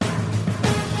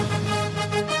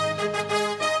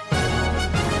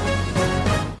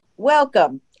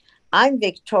Welcome. I'm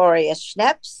Victoria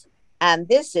Schneps, and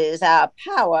this is our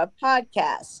Power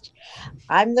Podcast.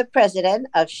 I'm the president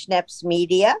of Schneps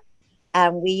Media,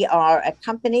 and we are a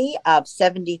company of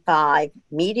 75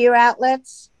 media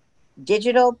outlets,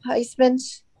 digital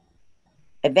placements,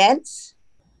 events,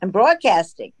 and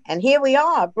broadcasting. And here we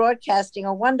are broadcasting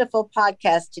a wonderful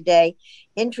podcast today,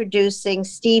 introducing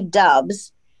Steve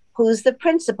Dubbs, who's the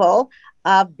principal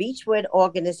of Beechwood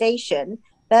Organization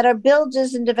that are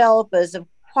builders and developers of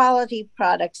quality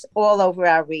products all over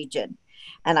our region.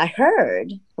 And I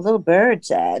heard a little bird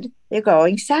said they're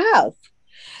going south.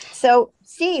 So,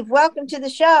 Steve, welcome to the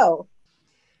show.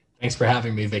 Thanks for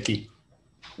having me, Vicki.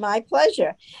 My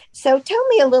pleasure. So tell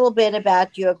me a little bit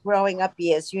about your growing up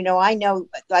years. I know,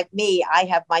 like me, I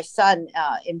have my son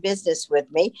in business with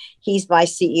me. He's my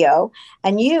CEO,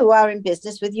 and you are in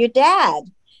business with your dad.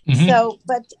 Mm-hmm.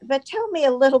 But tell me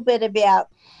a little bit about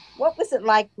what was it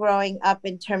like growing up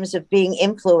in terms of being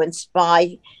influenced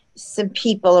by some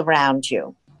people around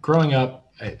you? Growing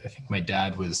up, I think my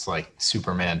dad was like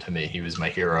Superman to me. He was my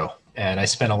hero. And I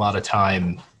spent a lot of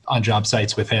time on job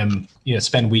sites with him,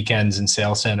 spend weekends in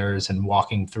sales centers and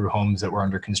walking through homes that were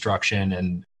under construction.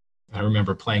 And I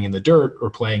remember playing in the dirt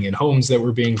or playing in homes that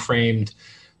were being framed.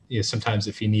 Sometimes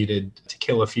if he needed to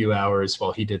kill a few hours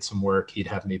while he did some work, he'd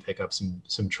have me pick up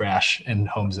some trash in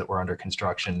homes that were under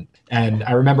construction. And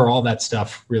I remember all that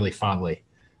stuff really fondly.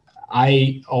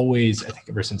 I think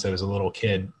ever since I was a little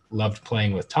kid, loved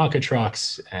playing with Tonka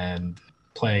trucks and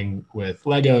playing with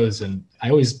Legos. And I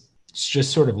always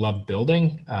just sort of loved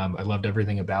building. I loved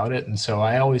everything about it. And so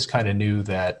I always kind of knew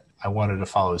that I wanted to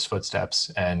follow his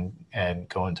footsteps and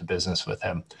go into business with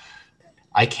him.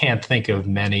 I can't think of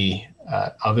many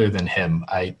other than him.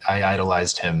 I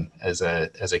idolized him as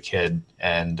a kid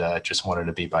and just wanted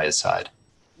to be by his side.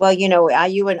 Well, are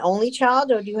you an only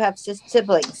child or do you have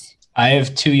siblings? I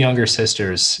have two younger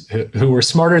sisters who were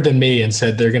smarter than me and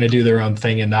said they're going to do their own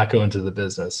thing and not go into the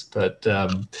business. But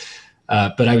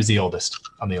I was the oldest.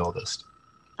 I'm the oldest.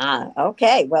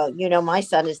 Okay. Well, my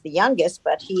son is the youngest,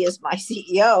 but he is my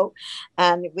CEO.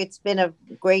 And it's been a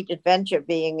great adventure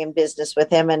being in business with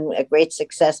him and a great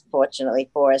success, fortunately,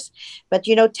 for us. But,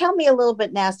 tell me a little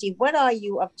bit now, Steve, what are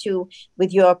you up to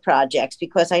with your projects?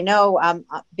 Because I know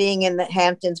being in the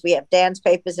Hamptons, we have Dan's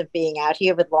papers of being out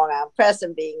here with Long Island Press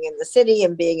and being in the city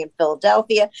and being in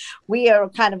Philadelphia. We are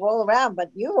kind of all around, but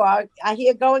you are, I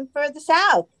hear, going further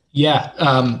south. Yeah.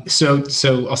 So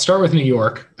I'll start with New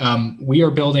York. We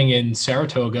are building in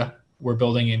Saratoga. We're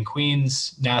building in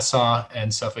Queens, Nassau,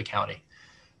 and Suffolk County.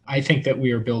 I think that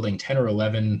we are building 10 or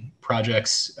 11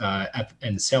 projects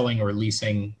and selling or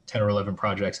leasing 10 or 11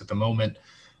 projects at the moment.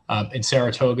 In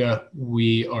Saratoga,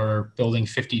 we are building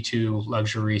 52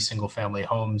 luxury single-family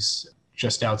homes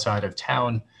just outside of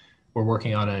town. We're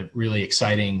working on a really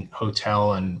exciting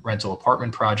hotel and rental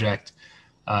apartment project.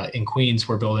 In Queens,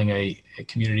 we're building a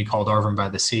community called Arvin by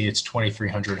the Sea. It's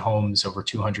 2,300 homes, over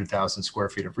 200,000 square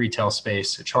feet of retail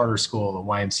space, a charter school, a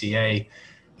YMCA,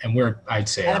 and I'd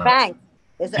say a bank.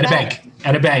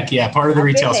 And a bank, yeah, part of the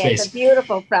retail space. It's a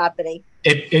beautiful property.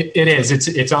 It is.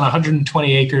 It's on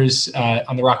 120 acres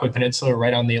on the Rockaway Peninsula,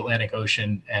 right on the Atlantic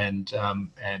Ocean, and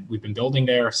we've been building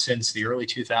there since the early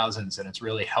 2000s, and it's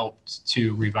really helped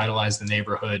to revitalize the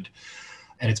neighborhood.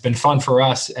 And it's been fun for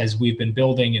us as we've been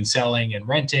building and selling and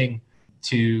renting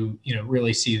to,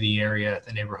 really see the area,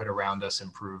 the neighborhood around us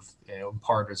improve, in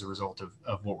part as a result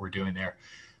of what we're doing there.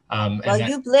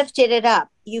 You've lifted it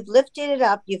up. You've lifted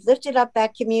up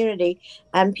that community,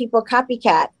 and people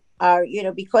copycat are,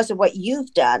 because of what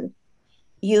you've done,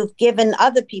 you've given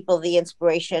other people the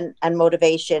inspiration and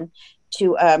motivation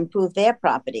to improve their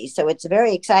property. So it's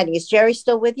very exciting. Is Jerry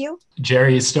still with you?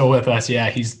 Jerry is still with us. Yeah,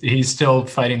 he's still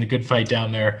fighting the good fight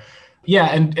down there. Yeah,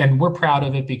 and we're proud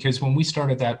of it because when we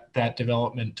started that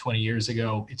development 20 years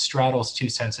ago, it straddles two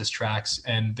census tracts,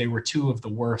 and they were two of the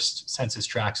worst census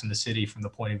tracts in the city from the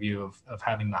point of view of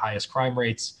having the highest crime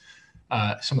rates,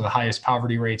 some of the highest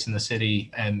poverty rates in the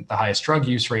city, and the highest drug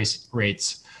use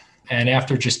rates. And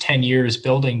after just 10 years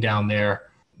building down there,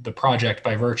 the project,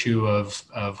 by virtue of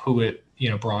who it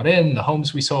brought in, the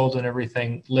homes we sold and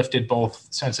everything, lifted both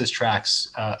census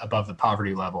tracts above the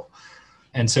poverty level.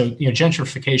 And so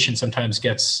gentrification sometimes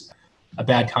gets a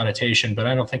bad connotation, but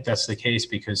I don't think that's the case,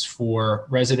 because for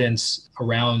residents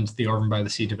around the Arvin by the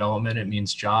Sea development, it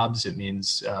means jobs, it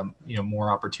means more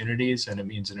opportunities, and it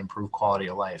means an improved quality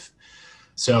of life.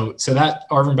 So that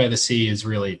Arvin by the Sea is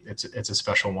really, it's a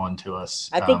special one to us.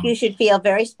 I think you should feel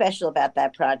very special about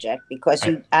that project because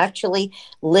you actually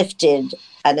lifted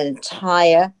an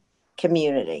entire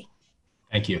community.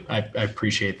 Thank you. I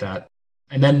appreciate that.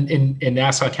 And then in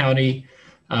Nassau County,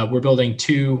 We're building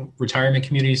 2 retirement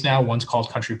communities now. One's called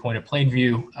Country Point at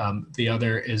Plainview. The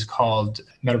other is called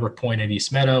Meadowbrook Point at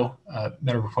East Meadow.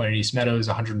 Meadowbrook Point at East Meadow is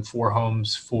 104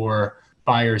 homes for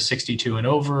buyers 62 and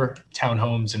over,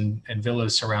 townhomes and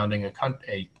villas surrounding a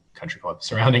country club,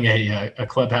 surrounding a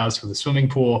clubhouse with a swimming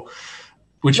pool.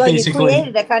 Which well, basically you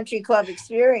created a country club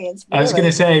experience. Really. I was going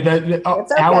to say that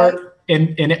okay.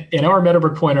 In our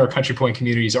Meadowbrook Point, our Country Point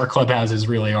communities, our clubhouses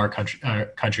really are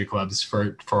country clubs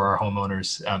for our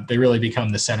homeowners. They really become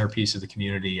the centerpiece of the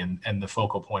community and the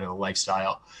focal point of the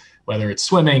lifestyle. Whether it's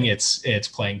swimming, it's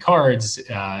playing cards,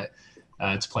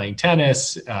 it's playing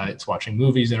tennis, it's watching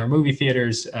movies in our movie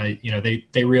theaters.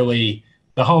 They really,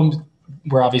 the homes.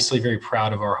 We're obviously very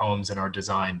proud of our homes and our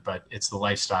design, but it's the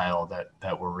lifestyle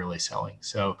that we're really selling.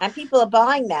 So, and people are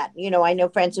buying that. I know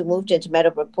friends who moved into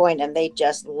Meadowbrook Point and they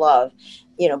just love,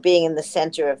 being in the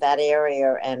center of that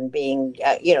area and being,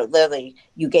 literally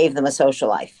you gave them a social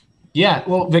life. Yeah.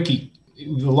 Well, Vicki,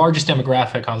 the largest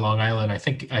demographic on Long Island, I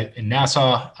think in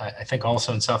Nassau, I think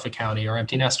also in Suffolk County are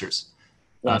empty nesters,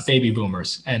 yes. Baby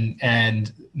boomers.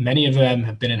 And many of them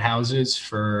have been in houses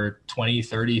for 20,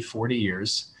 30, 40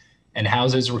 years. And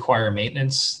houses require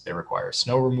maintenance. They require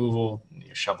snow removal,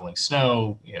 shoveling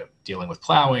snow, dealing with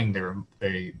plowing.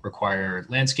 They require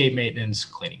landscape maintenance,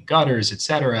 cleaning gutters, et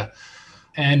cetera.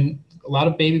 And a lot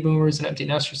of baby boomers and empty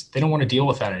nesters, they don't want to deal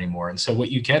with that anymore. And so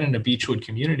what you get in a Beechwood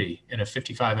community, in a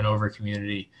 55 and over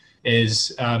community,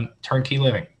 is turnkey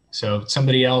living. So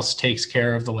somebody else takes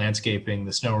care of the landscaping,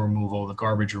 the snow removal, the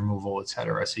garbage removal, et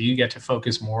cetera. So you get to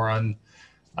focus more on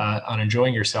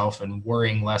enjoying yourself and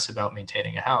worrying less about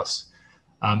maintaining a house.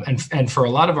 And for a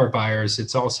lot of our buyers,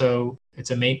 it's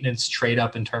a maintenance trade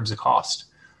up in terms of cost.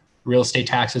 Real estate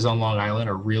taxes on Long Island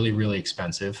are really, really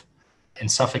expensive. In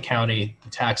Suffolk County, the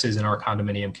taxes in our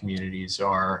condominium communities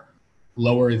are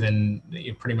lower than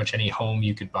pretty much any home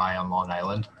you could buy on Long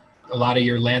Island. A lot of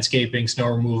your landscaping, snow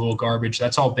removal, garbage,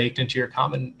 that's all baked into your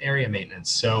common area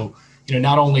maintenance. So,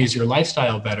 not only is your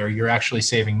lifestyle better, you're actually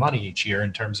saving money each year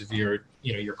in terms of your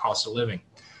cost of living.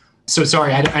 So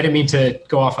sorry, I didn't mean to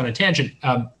go off on a tangent.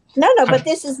 No, but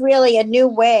this is really a new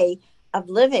way of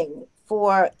living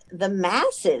for the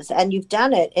masses. And you've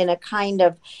done it in a kind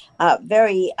of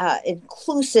very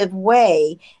inclusive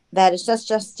way that is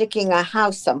just sticking a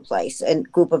house someplace in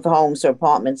group of homes or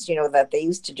apartments, that they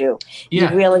used to do.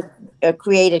 Yeah. You really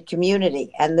created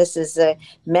community. And this is a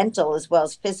mental as well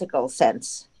as physical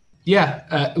sense.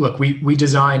 Yeah, look, we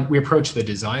approach the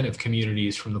design of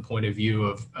communities from the point of view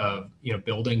of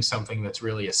building something that's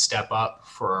really a step up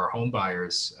for our home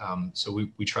buyers. So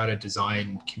we try to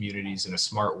design communities in a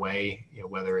smart way,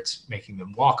 whether it's making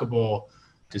them walkable,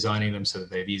 designing them so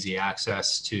that they have easy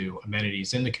access to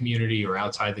amenities in the community or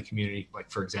outside the community.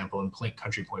 Like for example, in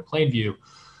Country Point Plainview,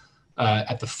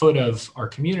 at the foot of our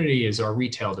community is our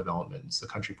retail developments, the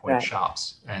Country Point right.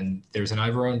 shops. And there's an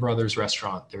Ivorone Brothers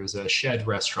restaurant, there's a Shed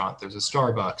restaurant, there's a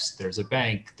Starbucks, there's a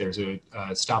bank, there's a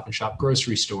Stop and Shop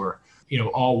grocery store,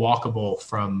 all walkable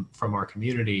from our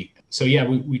community. So yeah,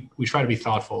 we try to be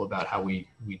thoughtful about how we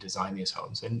design these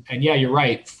homes. And yeah, you're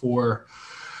right. For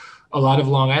a lot of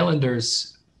Long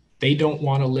Islanders, they don't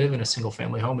want to live in a single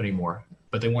family home anymore,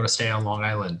 but they want to stay on Long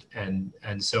Island. And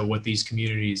so what these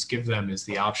communities give them is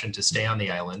the option to stay on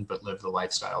the island, but live the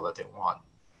lifestyle that they want.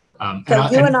 So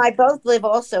you and I both live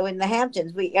also in the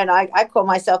Hamptons. I call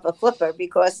myself a flipper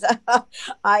because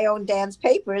I own Dan's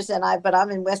papers but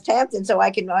I'm in West Hampton, so I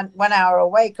can 1 hour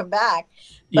away, come back.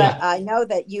 But yeah. I know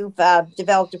that you've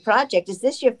developed a project. Is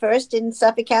this your first in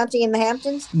Suffolk County in the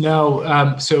Hamptons?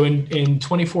 No. So in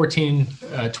 2014,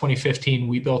 2015,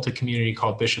 we built a community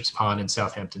called Bishop's Pond in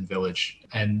Southampton Village.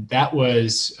 And that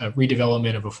was a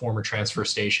redevelopment of a former transfer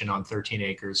station on 13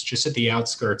 acres, just at the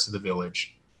outskirts of the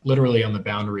village, literally on the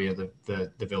boundary of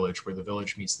the village where the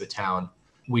village meets the town.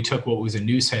 We took what was a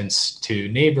nuisance to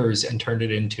neighbors and turned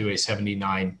it into a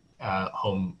 79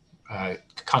 home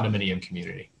condominium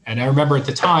community. And I remember at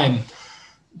the time,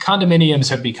 condominiums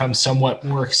have become somewhat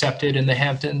more accepted in the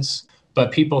Hamptons,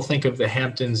 but people think of the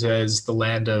Hamptons as the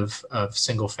land of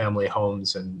single family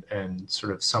homes and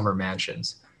sort of summer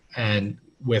mansions. And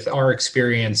with our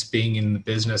experience being in the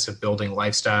business of building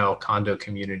lifestyle condo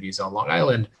communities on Long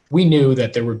Island, we knew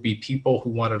that there would be people who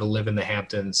wanted to live in the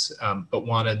Hamptons, but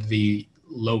wanted the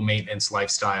low maintenance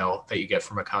lifestyle that you get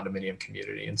from a condominium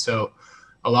community. And so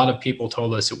a lot of people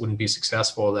told us it wouldn't be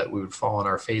successful, that we would fall on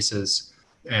our faces.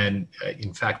 And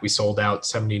in fact, we sold out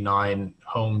 79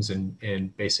 homes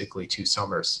in basically 2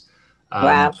 summers.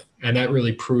 Wow. And that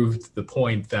really proved the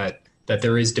point that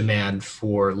there is demand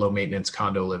for low maintenance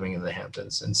condo living in the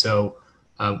Hamptons. And so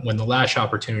when the Latch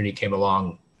opportunity came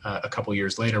along a couple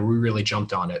years later, we really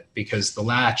jumped on it, because the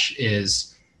Latch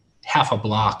is half a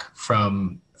block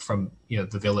from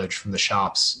the village, from the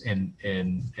shops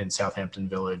in Southampton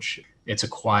Village. It's a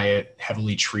quiet,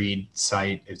 heavily treed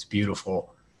site. It's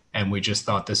beautiful. And we just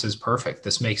thought, this is perfect.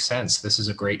 This makes sense. This is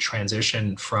a great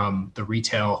transition from the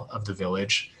retail of the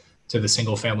village to the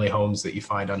single family homes that you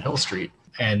find on Hill Street.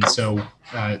 And so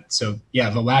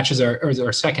the Latches are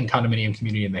our second condominium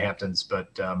community in the Hamptons, but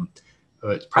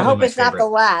it's I hope it's not the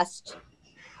last.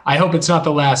 I hope it's not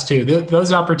the last too.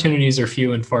 Those opportunities are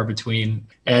few and far between.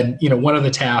 And, one of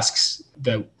the tasks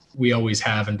that we always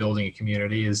have in building a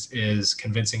community is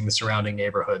convincing the surrounding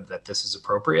neighborhood that this is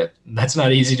appropriate. And that's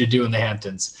not easy to do in the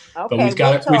Hamptons, but we've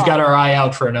got our eye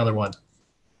out for another one.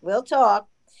 We'll talk.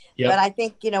 Yep. But I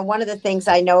think, one of the things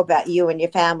I know about you and your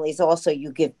family is also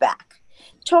you give back.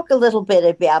 Talk a little bit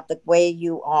about the way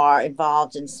you are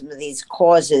involved in some of these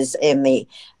causes in the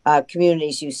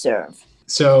communities you serve.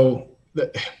 So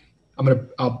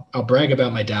I'll brag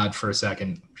about my dad for a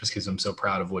second, just because I'm so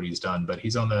proud of what he's done. But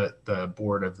he's on the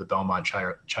board of the Belmont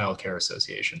Child Care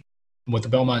Association. And what the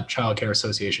Belmont Child Care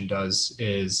Association does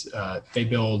is they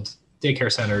build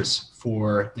daycare centers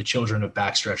for the children of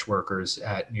backstretch workers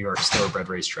at New York's thoroughbred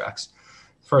racetracks.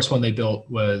 The first one they built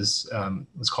was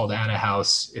called Anna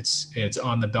House. It's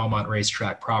on the Belmont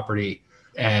racetrack property.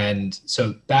 And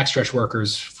so backstretch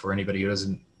workers, for anybody who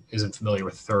isn't familiar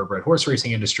with the thoroughbred horse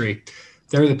racing industry,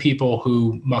 they're the people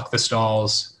who muck the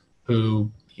stalls,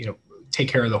 who take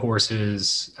care of the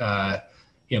horses,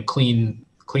 clean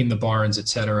the barns, et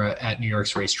cetera, at New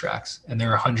York's racetracks. And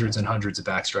there are hundreds and hundreds of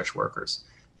backstretch workers.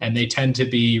 And they tend to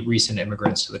be recent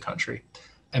immigrants to the country.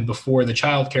 And before the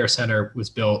child care center was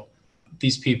built,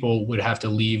 these people would have to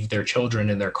leave their children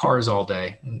in their cars all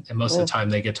day. And most of the time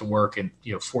they get to work at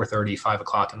 4:30, 5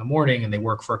 o'clock in the morning, and they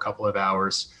work for a couple of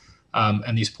hours.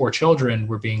 And these poor children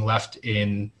were being left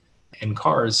in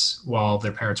cars while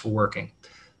their parents were working.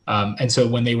 And so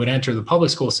when they would enter the public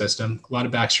school system, a lot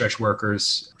of backstretch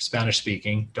workers, Spanish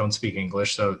speaking, don't speak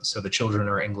English. So the children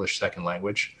are English second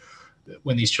language.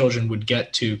 When these children would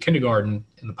get to kindergarten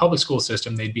in the public school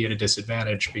system, they'd be at a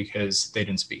disadvantage because they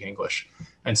didn't speak English.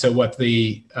 And so what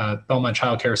the Belmont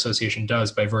Child Care Association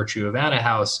does by virtue of Anna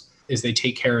House is they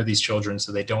take care of these children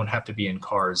so they don't have to be in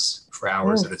cars for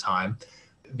hours at a time.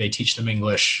 They teach them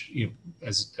English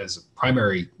as a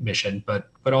primary mission, but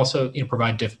also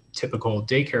provide typical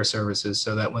daycare services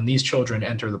so that when these children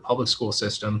enter the public school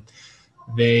system,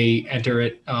 they enter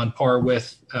it on par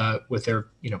with their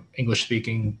English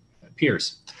speaking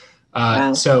peers.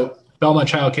 Wow. So Belmont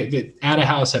Child Care, the Anna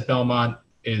House at Belmont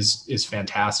is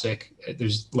fantastic.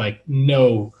 There's like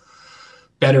no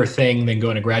better thing than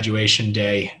going to graduation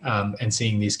day and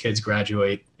seeing these kids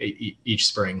graduate each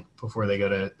spring before they go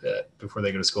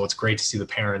to school. It's great to see the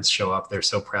parents show up. They're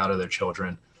so proud of their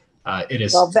children. It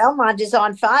is. Well, Belmont is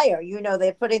on fire.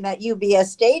 They're putting that UBS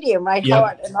Stadium right in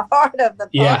the heart of the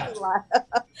parking lot.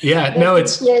 Yeah, no,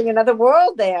 it's creating another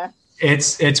world there.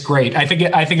 It's great. I think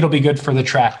it'll be good for the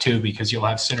track too, because you'll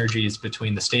have synergies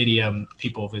between the stadium,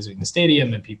 people visiting the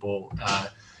stadium, and people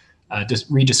just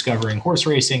rediscovering horse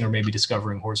racing, or maybe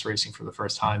discovering horse racing for the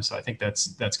first time. So I think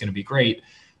that's going to be great.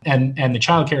 And the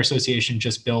Child Care Association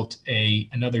just built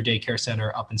another daycare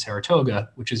center up in Saratoga,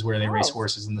 which is where they race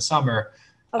horses in the summer.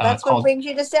 Oh, that's what brings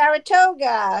you to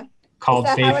Saratoga. Called Is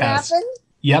that Faith how it House. happened?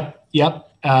 Yep.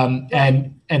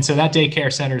 And so that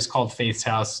daycare center is called Faith's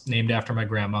House, named after my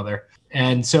grandmother.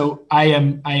 And so I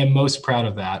am most proud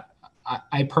of that.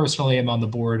 I personally am on the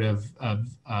board of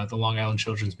the Long Island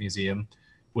Children's Museum,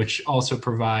 which also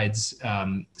provides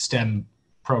STEM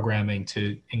programming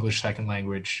to English second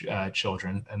language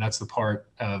children. And that's the part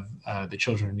of the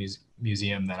Children's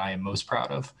Museum that I am most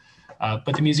proud of.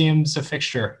 But the museum's a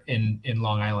fixture in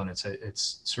Long Island.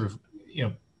 It's sort of,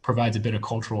 provides a bit of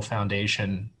cultural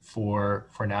foundation for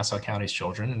Nassau County's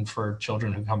children and for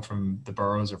children who come from the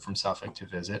boroughs or from Suffolk to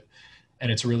visit.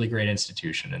 And it's a really great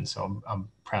institution. And so I'm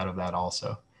proud of that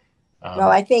also. Well,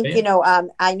 I think,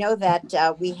 I know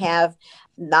that we have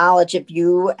knowledge of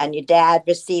you and your dad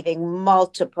receiving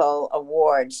multiple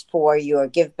awards for your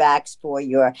givebacks, for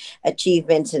your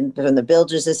achievements from the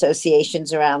builders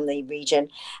associations around the region.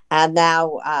 And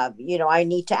now, I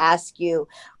need to ask you,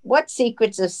 what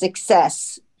secrets of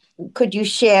success could you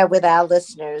share with our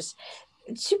listeners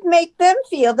to make them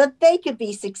feel that they could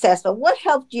be successful? What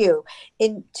helped you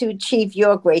to achieve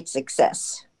your great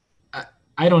success?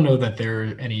 I don't know that there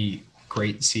are any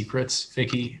great secrets,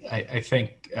 Vicki. I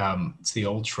think it's the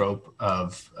old trope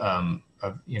of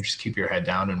just keep your head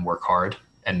down and work hard,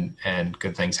 and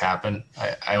good things happen.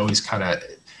 I always kind of,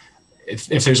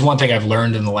 if there's one thing I've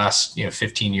learned in the last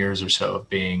 15 years or so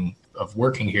of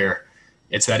working here,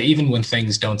 it's that even when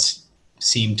things don't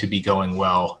seem to be going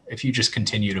well, if you just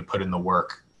continue to put in the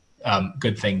work,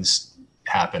 good things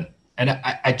happen. And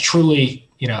I truly,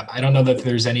 I don't know that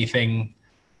there's anything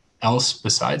else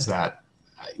besides that.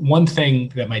 One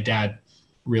thing that my dad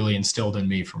really instilled in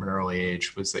me from an early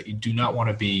age was that you do not want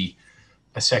to be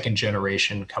a second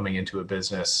generation coming into a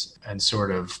business and sort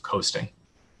of coasting.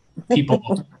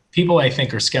 People I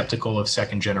think are skeptical of the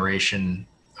second generation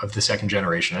and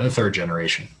the third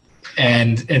generation.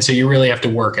 And so you really have to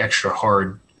work extra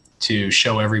hard to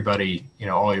show everybody,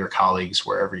 all your colleagues,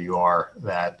 wherever you are,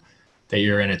 that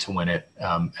you're in it to win it,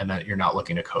 and that you're not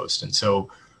looking to coast. And so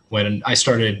when I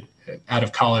started out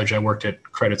of college, I worked at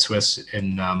Credit Suisse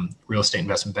in real estate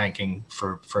investment banking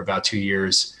for about 2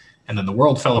 years. And then the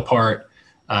world fell apart,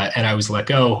 and I was let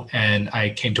go, and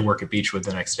I came to work at Beechwood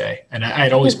the next day. And I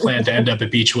had always planned to end up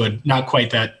at Beechwood, not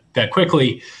quite that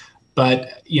quickly,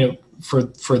 but for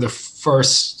the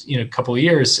first couple of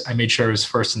years, I made sure I was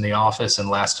first in the office and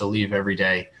last to leave every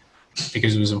day,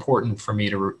 because it was important for me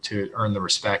to earn the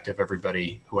respect of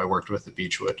everybody who I worked with at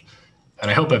Beechwood. And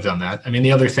I hope I've done that. I mean,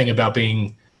 the other thing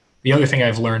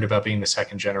I've learned about being the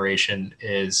second generation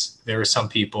is there are some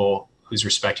people whose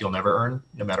respect you'll never earn,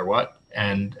 no matter what.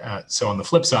 And so on the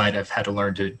flip side, I've had to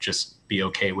learn to just be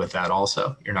okay with that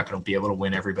also. You're not going to be able to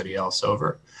win everybody else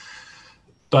over.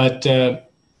 But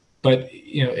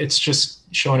it's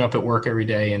just showing up at work every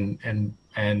day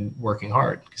and working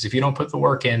hard. Because if you don't put the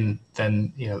work in,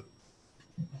 then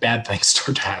bad things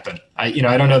start to happen. I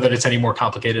don't know that it's any more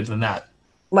complicated than that.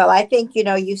 Well, I think,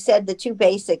 you said the two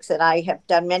basics, and I have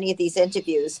done many of these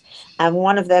interviews, and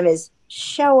one of them is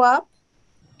show up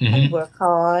and work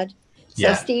hard. So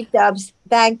yeah. Steve Dubbs,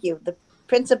 thank you. The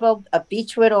principal of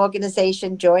Beechwood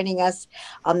Organization, joining us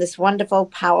on this wonderful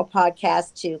Power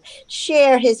Podcast to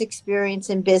share his experience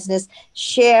in business,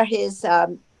 share his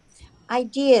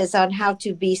ideas on how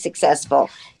to be successful.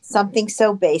 Something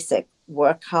so basic.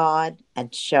 Work hard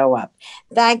and show up.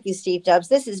 Thank you, Steve Dubbs.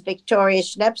 This is Victoria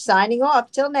Schneps signing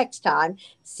off. Till next time.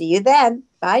 See you then.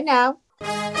 Bye now.